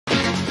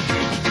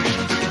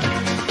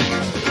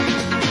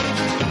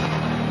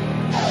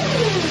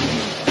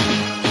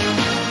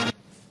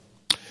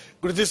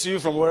Greetings to you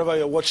from wherever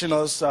you're watching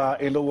us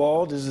in the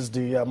world. This is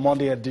the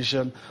Monday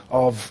edition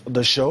of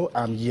the show.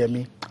 I'm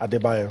Yemi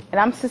Adebayo. And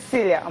I'm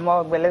Cecilia.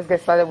 Well, let's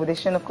get started with the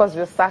show. Of course,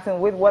 we're starting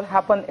with what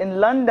happened in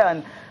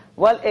London.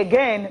 Well,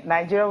 again,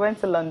 Nigeria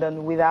went to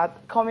London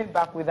without coming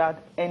back without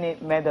any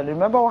medal.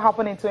 Remember what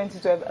happened in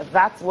 2012?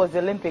 That was the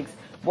Olympics.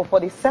 But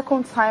for the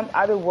second time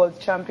at the World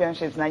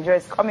Championships, Nigeria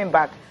is coming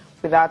back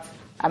without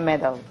a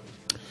medal.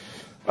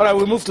 All right,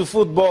 we move to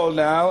football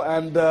now,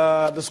 and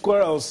the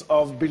Squirrels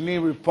of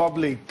Benin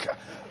Republic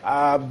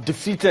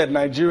defeated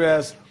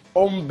Nigeria's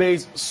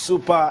home-based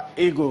Super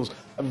Eagles.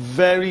 A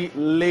very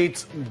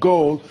late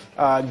goal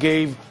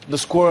gave the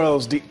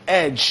Squirrels the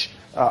edge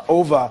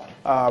over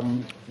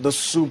the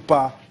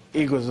Super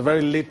Eagles. A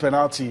very late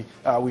penalty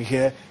we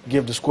hear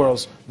gave the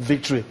Squirrels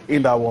victory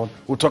in that one.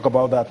 We'll talk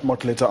about that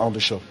much later on the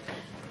show.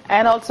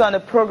 And also on the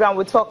program,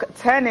 we talk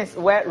tennis,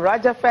 where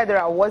Roger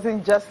Federer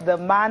wasn't just the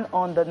man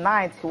on the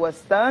night. He was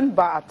stunned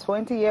by a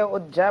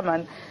 20-year-old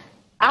German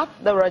at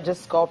the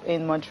Rogers Cup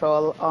in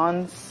Montreal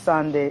on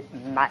Sunday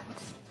night.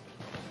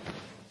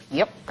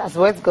 Yep, that's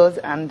where it goes,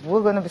 and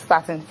we're going to be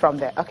starting from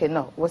there. Okay,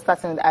 no, we're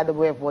starting with the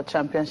IAAF World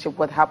Championship,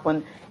 what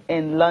happened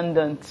in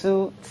London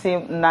to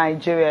Team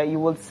Nigeria. You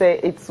would say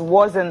it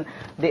wasn't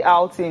the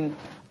outing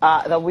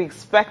that we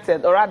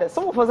expected, or rather,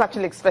 some of us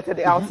actually expected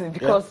the outing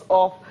because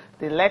of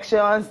the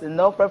elections, the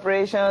no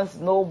preparations,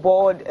 no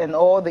board, and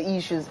all the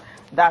issues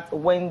that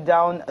went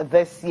down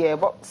this year.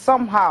 But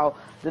somehow,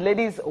 the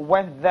ladies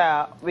went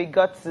there. We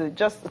got to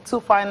just two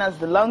finals,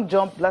 the long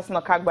jump, Blessing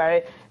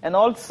Okagbare, and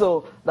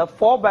also the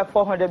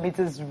 4x400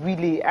 meters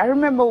relay. I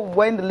remember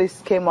when the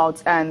list came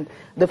out and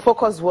the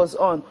focus was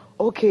on,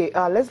 okay,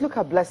 let's look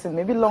at Blessing.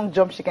 Maybe long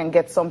jump, she can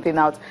get something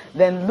out.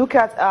 Then look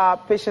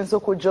at Patience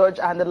Oko-George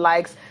and the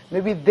likes.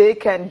 Maybe they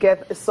can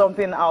get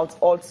something out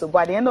also.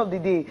 By the end of the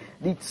day,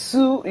 the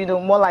two,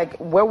 more like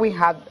where we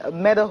had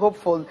medal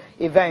hopeful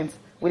events,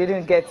 we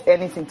didn't get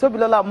anything.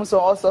 Tobilola Amuso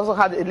also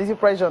had a little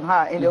pressure on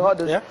her in the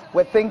hurdles. Yeah.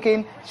 We're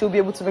thinking she'll be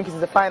able to make it to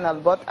the final.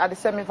 But at the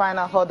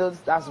semi-final hurdles,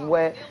 that's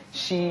where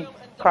she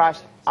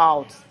crashed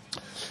out.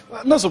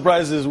 No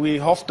surprises, we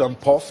huffed and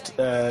puffed,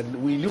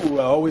 and we knew we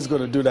were always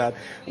going to do that.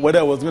 Whether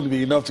it was going to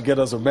be enough to get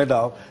us a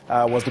medal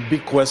was the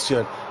big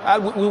question.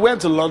 And we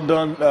went to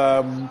London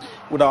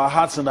with our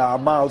hearts in our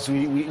mouths.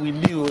 We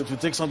knew it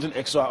would take something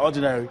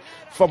extraordinary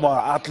from our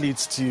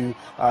athletes to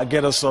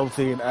get us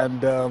something.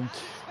 And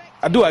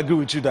I do agree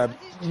with you that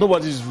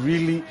nobody's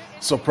really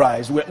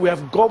surprised. We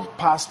have gone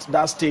past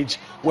that stage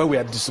where we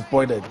are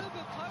disappointed.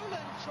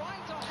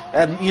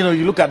 And,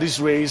 you look at this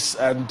race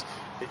and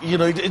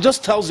it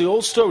just tells the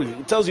whole story.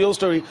 It tells the whole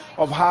story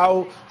of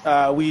how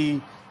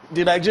the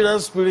Nigerian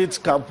spirit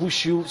can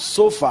push you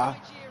so far,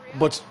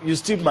 but you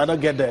still might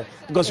not get there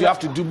because you have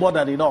to do more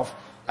than enough.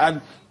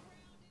 And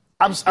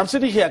I'm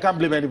sitting here, I can't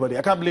blame anybody.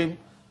 I can't blame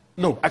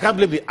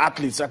the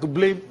athletes. I could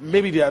blame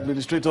maybe the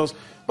administrators.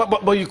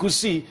 But you could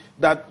see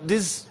that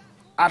these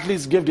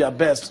athletes gave their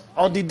best.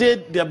 On the day,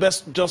 their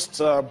best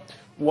just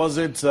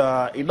wasn't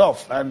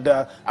enough. And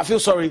I feel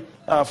sorry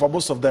for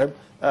most of them.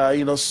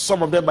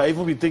 Some of them might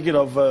even be thinking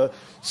of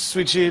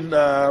switching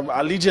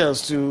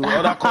allegiance to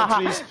other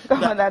countries.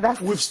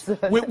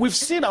 We've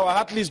seen our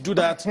athletes do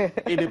that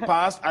in the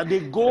past, and they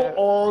go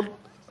on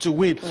to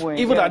win.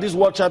 Even at this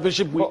World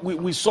Championship,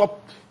 we saw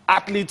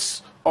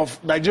athletes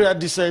of Nigerian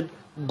descent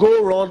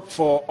go run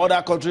for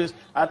other countries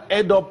and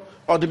end up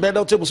on the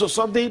medal table. So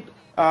something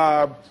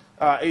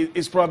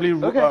is probably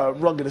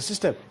wrong in the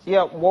system.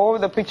 Yeah,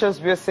 what the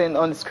pictures we're seeing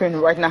on the screen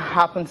right now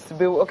happens to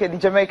be, the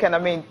Jamaican,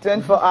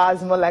 24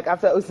 hours more like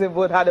after Usain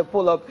Bolt had a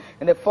pull-up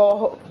in the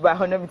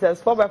 4x100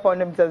 meters,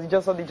 4x400 meters, you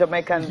just saw the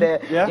Jamaican there,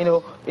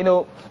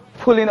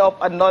 pulling up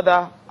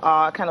another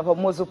kind of a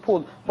muzzle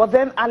pull. But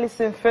then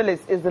Alison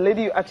Felix is the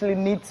lady you actually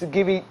need to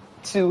give it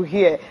to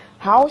here.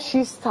 How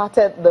she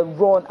started the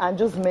run and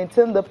just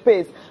maintained the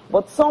pace.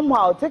 But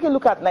somehow, take a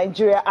look at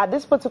Nigeria. At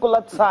this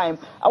particular time,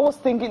 I was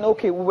thinking,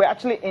 okay, we were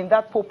actually in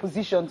that pole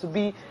position to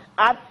be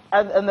at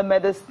the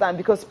medal stand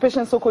because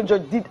Patience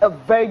Oko-George did a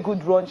very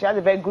good run. She had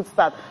a very good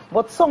start.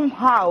 But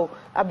somehow,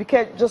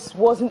 Abike just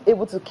wasn't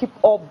able to keep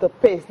up the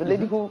pace, the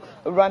lady who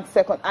ran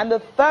second. And the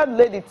third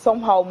lady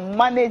somehow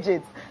managed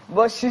it,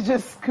 but she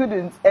just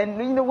couldn't. And,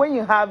 when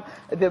you have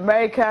the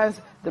Americans,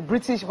 the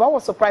British, but I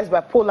was surprised by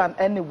Poland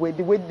anyway,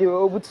 the way they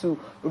were able to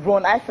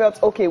run. I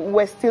felt, okay,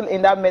 we're still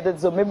in that medal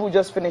zone. Maybe we'll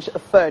just finish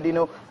third,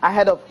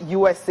 ahead of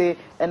USA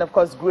and, of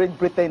course, Great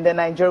Britain. Then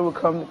Nigeria will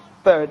come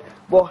third.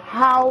 But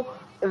how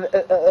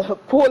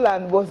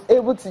Poland was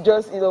able to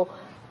just,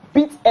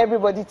 beat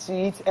everybody to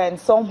it, and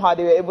somehow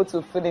they were able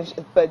to finish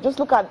third. Just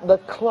look at the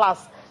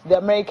class the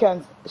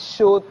Americans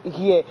showed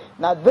here.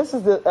 Now, this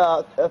is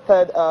the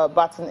third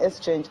baton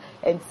exchange.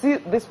 And see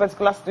this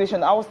particular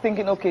situation, I was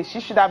thinking, okay, she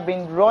should have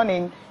been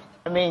running.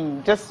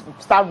 Just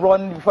start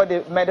running before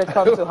the medal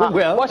comes to her.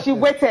 But she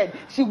waited.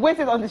 She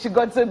waited until she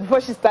got to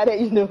before she started,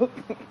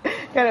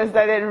 kind of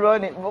started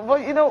running. But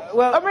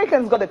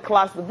Americans got the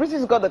class. The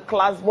British got the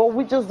class. But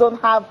we just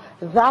don't have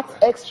that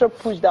extra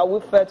push that we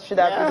felt should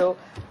have,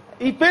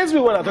 It pains me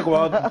when I talk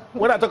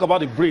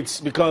about the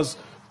Brits because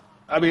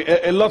I mean,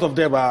 a lot of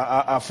them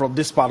are from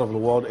this part of the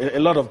world. A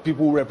lot of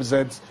people who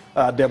represent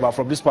them are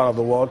from this part of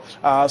the world.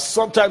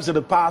 Sometimes in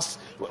the past,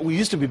 we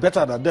used to be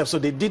better than them, so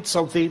they did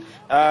something.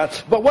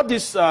 But what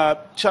this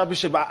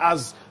championship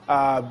has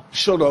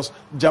shown us,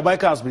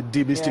 Jamaica has been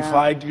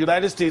demystified.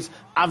 United States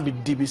have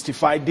been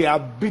demystified. They are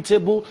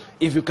beatable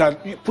if you can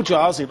put your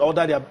house in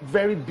order. They are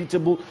very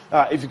beatable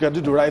if you can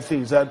do the right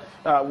things. And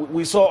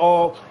we saw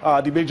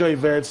all the major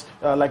events,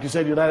 like you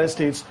said, United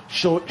States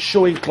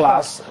showing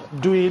class,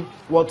 doing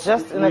what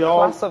just in a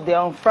class of their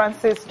own.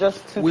 Francis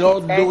just took we all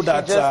know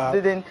that just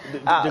didn't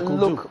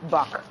look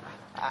back.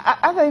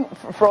 I think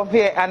from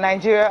here,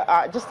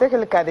 Nigeria, just take a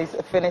look at this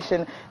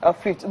finishing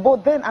fifth.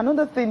 But then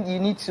another thing you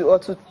need to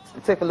also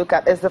take a look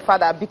at is the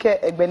fact that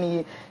Abike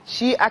Egbeni,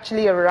 she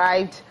actually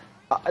arrived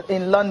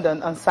in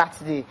London on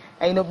Saturday.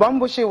 And,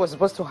 Bamboshe was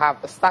supposed to have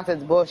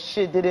started, but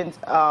she didn't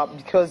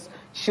because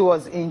she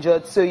was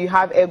injured. So you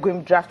have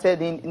Egrim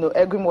drafted in.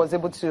 Egrim was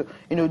able to,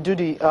 do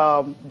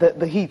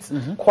the heats,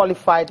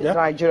 qualified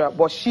Nigeria,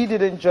 but she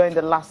didn't join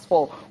the last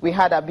four. We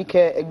had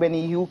Abike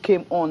Egbeni who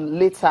came on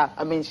later.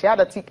 I mean, she had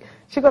a tick.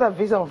 She got a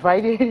visa on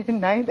Friday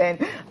night,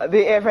 and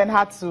they even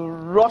had to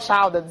rush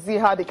out and see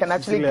how they can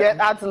actually get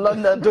out to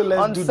London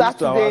on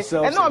Saturday.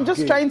 And no, I'm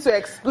just trying to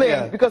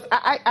explain because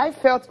I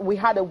felt we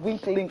had a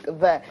weak link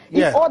there.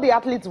 If all the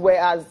athletes were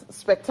as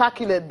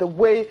spectacular the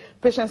way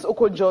Patience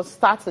Okojo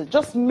started,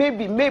 just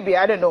maybe,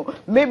 I don't know,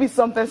 maybe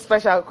something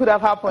special could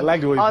have happened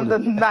on the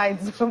night.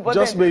 But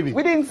just maybe.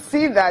 We didn't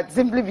see that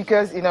simply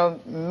because,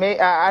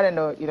 I don't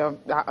know,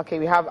 okay,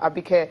 we have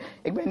Abike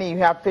Egbeni, you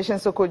have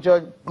Patience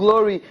Okojo,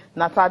 Glory,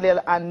 Natalia,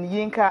 and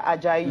Yinka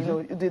Ajayi,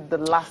 who did the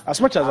last. As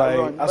much as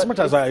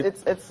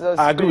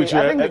I agree with you.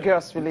 I think the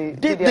girls really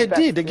they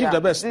give the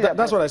best.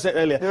 That's what I said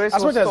earlier.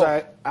 As much as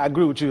I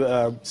agree with you,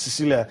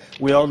 Cecilia,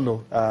 we all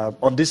know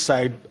on this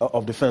side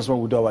of the fence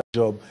when we do our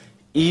job,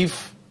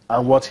 if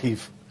and what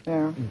if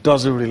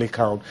doesn't really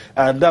count.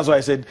 And that's why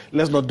I said,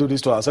 let's not do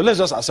this to ourselves. Let's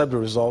just accept the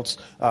results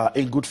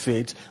in good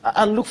faith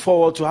and look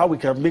forward to how we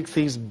can make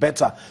things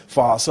better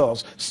for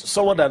ourselves.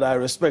 Someone that I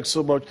respect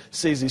so much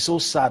says it's so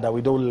sad that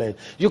we don't learn.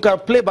 You can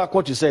play back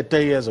what you said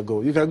 10 years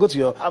ago. You can go to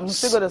your I'm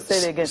still going to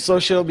say it again.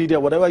 Social media,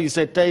 whatever you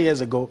said 10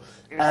 years ago,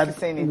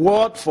 and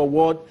word for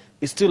word,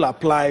 it still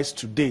applies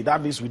today.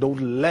 That means we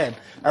don't learn.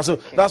 And so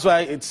that's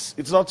why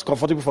it's not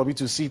comfortable for me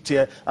to sit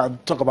here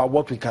and talk about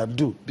what we can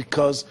do,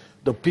 because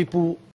the people